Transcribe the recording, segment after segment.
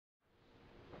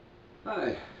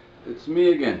Hi, it's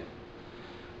me again.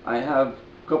 I have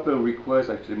a couple of requests,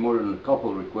 actually more than a couple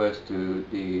of requests to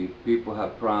the people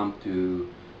have prompted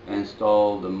to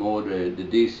install the motor, the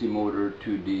DC motor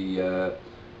to the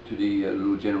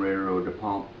little generator or the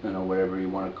pump, whatever you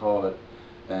want to call it,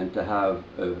 and to have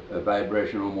a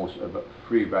vibration, almost a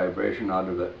free vibration out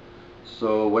of it.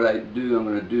 So what I'm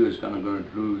going to do is I'm going to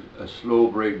do a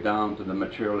slow breakdown to the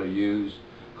material I use,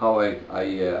 how I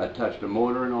attach the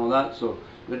motor and all that. So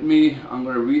I'm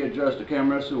going to readjust the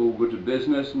camera so we'll go to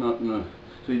business, so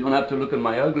you don't have to look at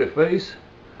my ugly face.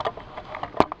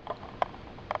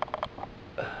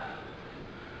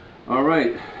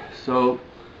 Alright, so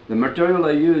the material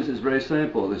I use is very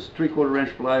simple. It's 3/4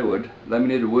 inch plywood,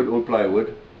 laminated wood or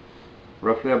plywood,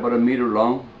 roughly about 1 meter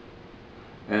long,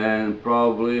 and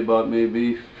probably about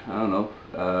maybe, I don't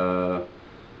know,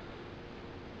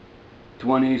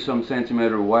 20 some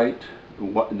centimeter wide,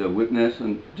 the widthness,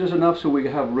 and just enough so we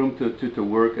have room to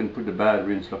work and put the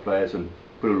battery and stuff like that, and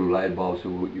put a little light bulb so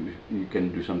you can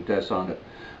do some tests on it.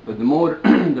 But the motor,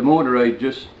 the motor, I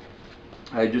just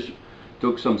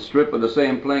took some strip of the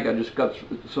same plank. I just cut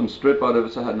some strip out of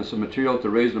it, so I had some material to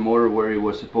raise the motor where it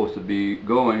was supposed to be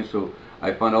going. So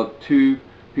I found out 2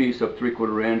 pieces of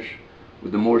 3/4 inch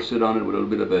with the motor sit on it with a little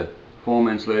bit of a foam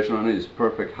insulation on it. Is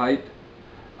perfect height.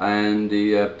 And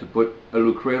to put a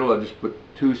little cradle, I just put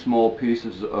 2 small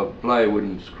pieces of plywood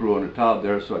and screw on the top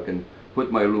there, so I can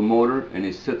put my little motor, and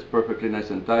it sits perfectly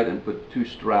nice and tight, and put 2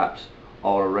 straps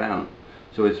all around.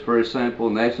 So it's very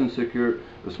simple, nice and secure.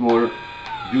 This motor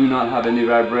do not have any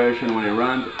vibration when it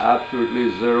runs, absolutely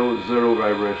zero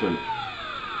vibration.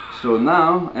 So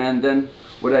now, and then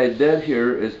what I did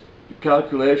here is the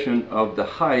calculation of the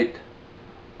height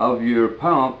of your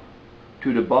pump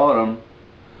to the bottom,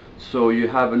 so you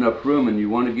have enough room, and you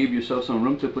want to give yourself some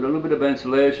room to put a little bit of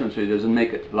insulation so it doesn't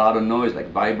make a lot of noise,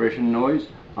 like vibration noise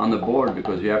on the board,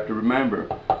 because you have to remember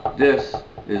this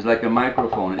is like a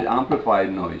microphone, it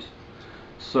amplifies noise.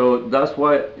 So that's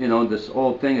why, this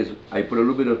whole thing is, I put a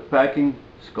little bit of packing,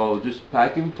 it's called just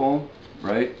packing foam,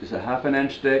 right? It's a 1/2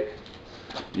 inch thick.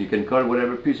 You can cut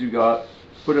whatever piece you got,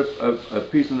 put a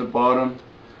piece on the bottom,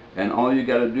 and all you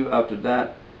got to do after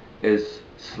that is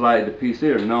slide the piece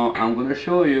here. Now I'm going to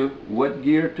show you what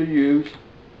gear to use.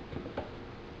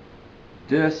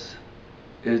 This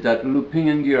is that little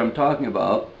pinion gear I'm talking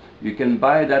about. You can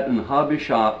buy that in a hobby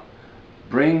shop.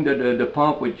 Bring the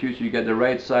pump with you so you get the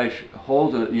right size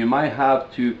holes in it. You might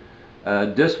have to,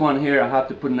 this one here, I have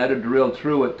to put another drill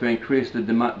through it to increase the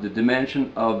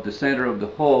dimension of the center of the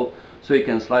hole so you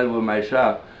can slide with my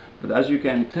shaft. But as you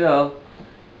can tell,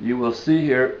 you will see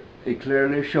here, it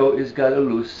clearly shows it's got a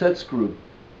loose set screw.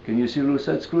 Can you see a loose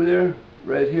set screw there?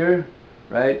 Right here?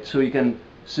 Right? So you can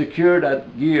secure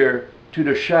that gear to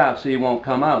the shaft so it won't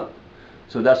come out.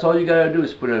 So that's all you gotta do,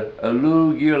 is put a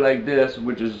little gear like this,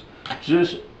 which is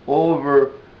just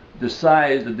over the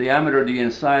size, the diameter, the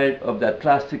inside of that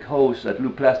plastic hose, that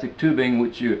little plastic tubing,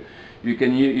 which you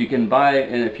can buy.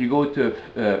 And if you go to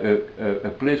a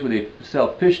place where they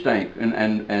sell fish tank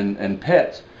and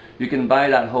pets, you can buy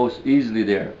that hose easily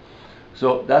there.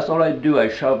 So that's all I do, I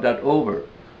shove that over.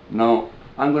 Now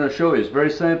I'm going to show you, it's very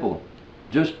simple.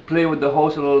 Just play with the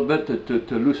hose a little bit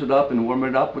to loosen it up and warm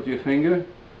it up with your finger,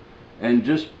 and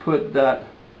just put that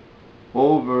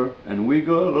over and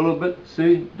wiggle a little bit.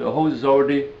 See, the hose is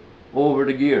already over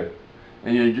the gear,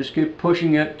 and you just keep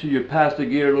pushing it till you pass the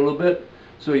gear a little bit,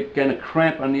 so it kind of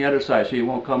cramp on the other side so it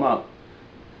won't come out.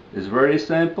 It's very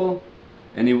simple,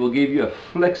 and it will give you a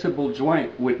flexible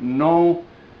joint with no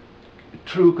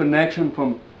true connection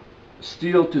from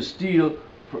steel to steel,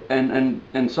 and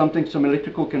some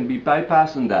electrical can be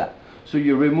bypassing that. So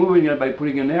you're removing it by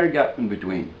putting an air gap in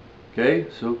between. Okay,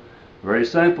 so very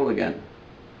simple again.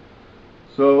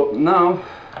 So now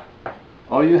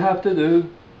all you have to do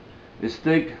is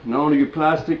take, now your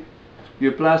plastic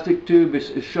tube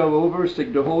is shoved over,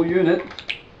 stick the whole unit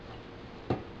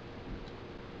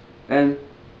and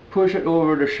push it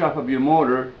over the shaft of your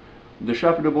motor. The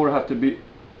shaft of the motor have to be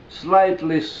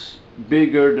slightly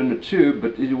bigger than the tube,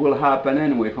 but it will happen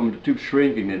anyway from the tube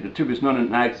shrinking. The tube is not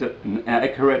an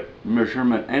accurate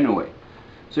measurement anyway.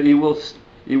 So it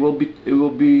will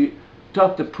be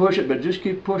tough to push it, but just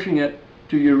keep pushing it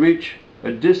till you reach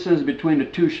a distance between the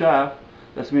 2 shafts.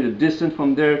 That's mean the distance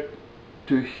from there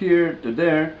to here to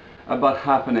there, about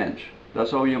 1/2 inch.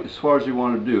 That's all as far as you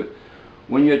want to do it.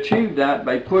 When you achieve that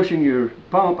by pushing your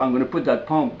pump, I'm going to put that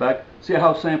pump back. See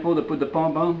how simple to put the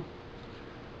pump on?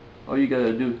 All you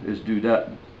gotta do is do that.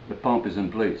 The pump is in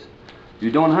place.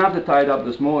 You don't have to tighten up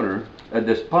this motor at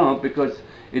this pump, because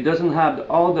it doesn't have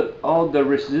all the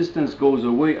resistance goes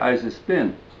away as it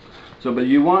spins. So, but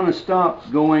you want to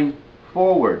stop going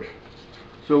forward.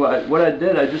 So what I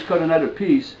did, I just cut another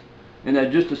piece, and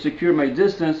just to secure my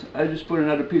distance, I just put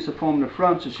another piece of foam in the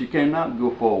front so she cannot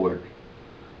go forward.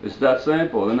 It's that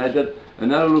simple. And I did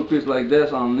another little piece like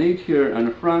this underneath here in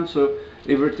the front, so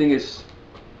everything is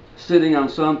sitting on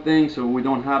something, so we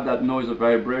don't have that noise or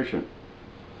vibration.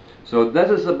 So that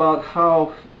is about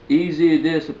how easy it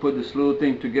is to put this little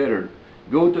thing together.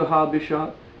 Go to a hobby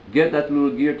shop, get that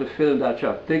little gear to fit in that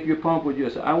shop. Take your pump with you.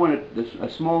 Say, I want a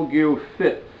small gear will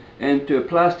fit into a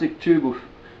plastic tube.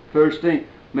 First thing,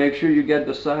 make sure you get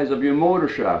the size of your motor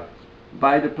shaft.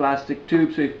 Buy the plastic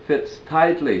tube so it fits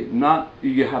tightly. Not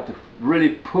you have to really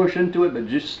push into it, but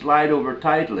just slide over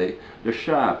tightly the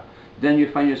shaft. Then you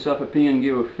find yourself a pinion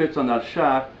gear that fits on that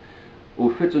shaft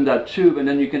or fits in that tube, and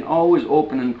then you can always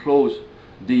open and close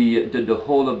the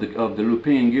hole of the little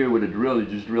pinion gear with a drill. You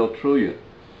just drill through you.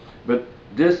 But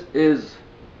this is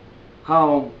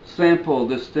how simple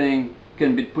this thing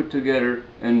can be put together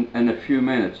in a few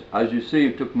minutes. As you see,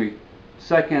 it took me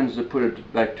seconds to put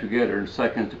it back together and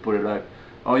seconds to put it out.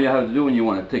 All you have to do when you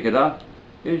want to take it out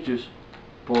is just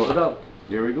pull it out.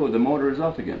 Here we go, the motor is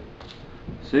out again.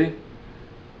 See?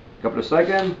 A couple of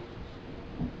seconds.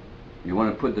 You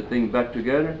want to put the thing back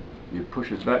together, you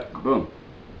push it back, boom.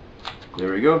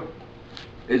 There we go.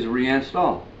 It's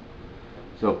reinstalled.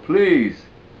 So please,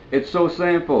 it's so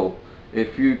simple.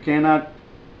 If you cannot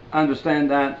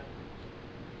understand that,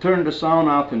 turn the sound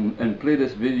off and play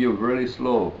this video really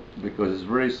slow, because it's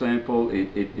very simple.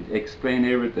 It explains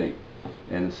everything.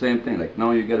 And the same thing, like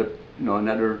now you get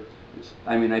another,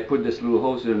 I mean, I put this little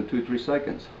hose in 2-3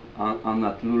 seconds on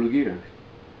that little gear.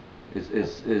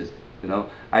 You know,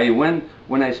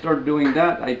 when I started doing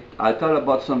that, I thought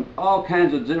about all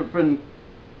kinds of different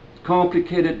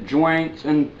complicated joints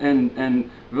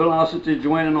and velocity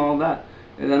joint and all that.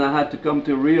 And then I had to come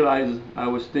to realize I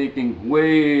was thinking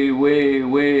way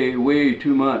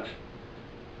too much.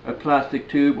 A plastic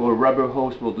tube or rubber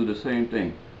hose will do the same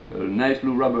thing. A nice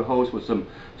little rubber hose with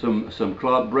some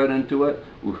cloth bread into it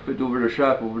will fit over the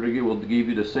shaft, over the gear, will give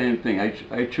you the same thing.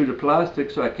 I chose the plastic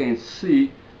so I can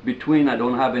see between. I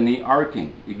don't have any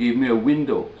arcing. It gave me a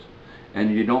window,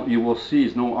 and you will see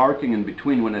there's no arcing in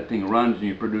between when that thing runs and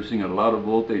you're producing a lot of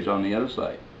voltage on the other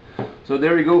side. So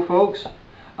there you go, folks.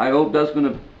 I hope that's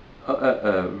going to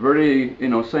very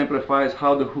simplifies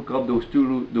how to hook up those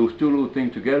two little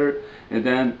things together, and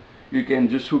then you can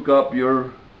just hook up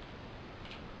your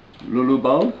Lulu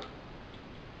bulb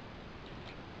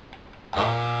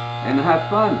and have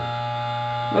fun.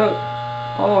 Look,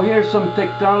 oh, here's some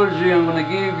technology I'm going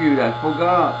to give you. I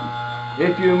forgot.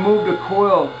 If you move the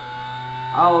coil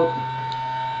out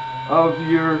of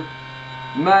your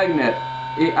magnet,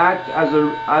 it acts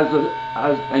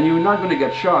and you're not going to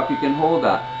get shocked. You can hold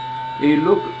that.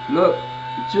 Look,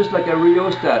 it's just like a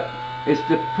rheostat. It's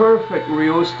the perfect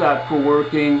rheostat for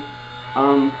working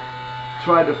on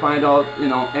try to find out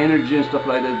energy and stuff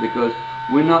like that, because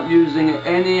we're not using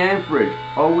any amperage.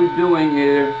 All we're doing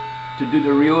here to do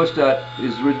the rheostat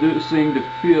is reducing the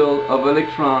field of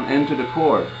electron into the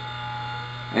core.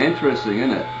 Interesting,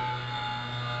 isn't it?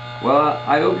 Well,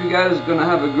 I hope you guys are gonna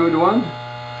have a good one,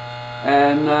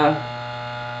 and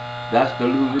that's the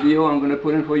little video I'm gonna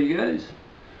put in for you guys.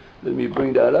 Let me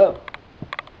bring that up.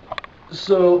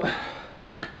 So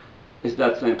it's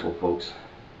that simple, folks.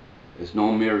 It's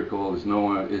no miracle. It's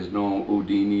no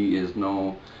Houdini. It's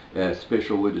no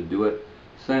special way to do it.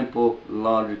 Simple,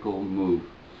 logical move.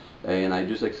 And I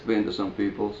just explained to some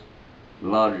people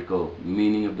logical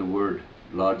meaning of the word.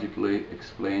 Logically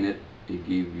explain it. It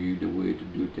gives you the way to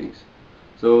do things.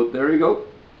 So there you go.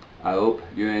 I hope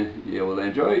you will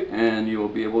enjoy it, and you will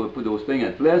be able to put those things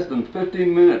at less than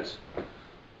 15 minutes.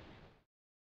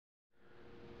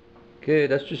 Okay,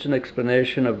 that's just an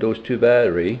explanation of those two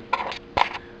batteries.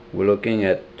 We're looking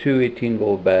at two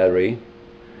 18-volt battery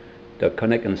that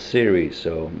connect in series.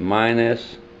 So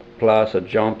minus, plus, a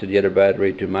jump to the other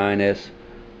battery to minus,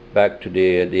 back to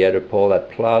the other pole at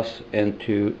plus,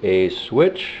 into a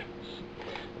switch.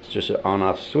 It's just an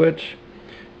on-off switch.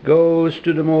 Goes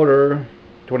to the motor,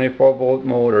 24-volt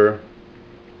motor,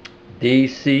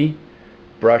 DC,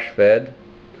 brush fed.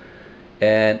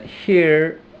 And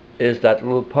here is that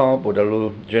little pump with a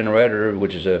little generator,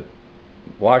 which is a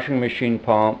washing machine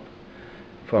pump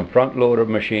from front loader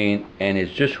machine, and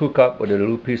it's just hooked up with a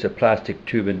little piece of plastic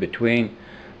tube in between.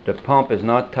 The pump is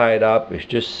not tied up, it's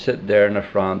just sit there in the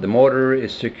front. The motor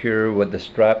is secure with the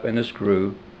strap and the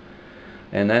screw.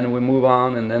 And then we move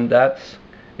on, and then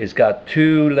it's got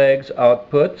two legs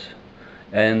output,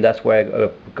 and that's why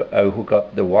I hook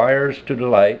up the wires to the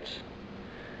lights,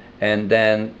 and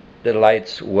then the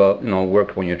lights will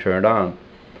work when you turn it on.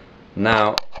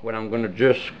 Now what I'm going to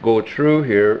just go through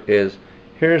here is,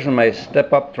 here's my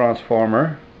step-up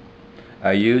transformer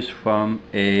I use from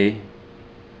a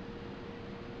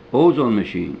ozone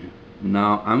machine.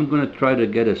 Now I'm going to try to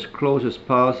get as close as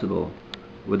possible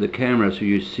with the camera so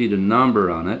you see the number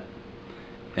on it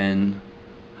and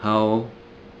how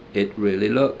it really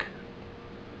look.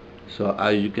 So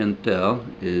as you can tell,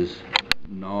 is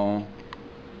no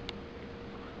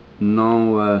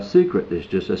secret. It's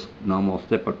just a normal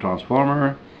step-up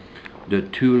transformer. The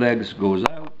two legs goes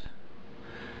out.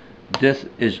 This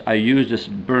is, I use this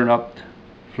burn up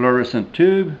fluorescent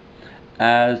tube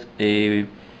as a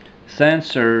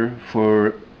sensor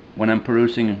for when I'm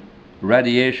producing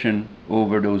radiation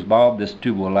over those bulbs. This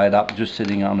tube will light up just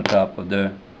sitting on the top of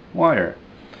the wire.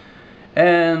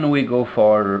 And we go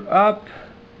farther up,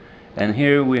 and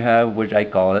here we have, which I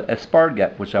call it a spark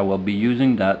gap, which I will be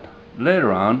using that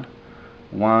later on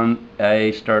when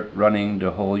I start running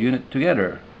the whole unit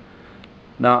together.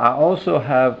 Now I also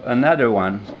have another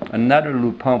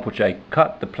loop pump, which I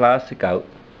cut the plastic out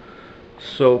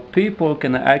so people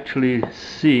can actually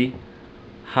see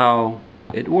how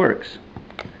it works.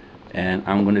 And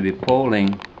I'm going to be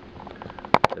pulling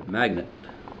the magnet,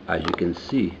 as you can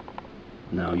see.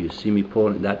 Now you see me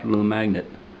pulling that little magnet.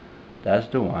 That's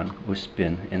the one who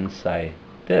spin inside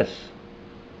this.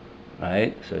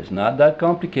 Right? So it's not that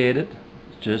complicated.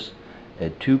 It's just a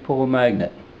 2-pole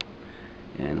magnet.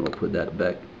 And we'll put that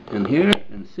back in here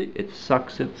and see it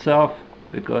sucks itself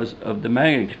because of the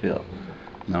magnetic field.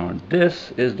 Now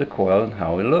this is the coil and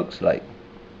how it looks like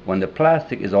when the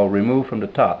plastic is all removed from the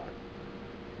top.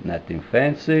 Nothing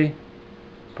fancy,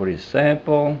 pretty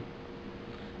simple,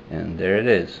 and there it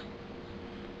is.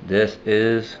 This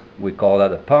is, we call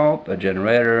that a pump, a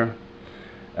generator,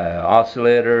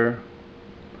 oscillator.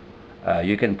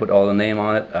 You can put all the name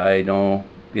on it. I don't,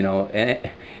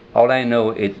 all I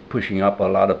know it's pushing up a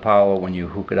lot of power when you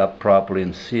hook it up properly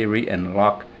in series and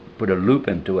put a loop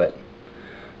into it.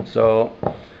 So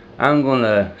I'm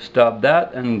gonna stop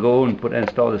that and go and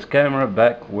install this camera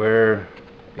back where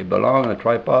it belongs, on a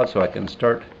tripod, so I can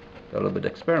start a little bit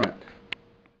experiment.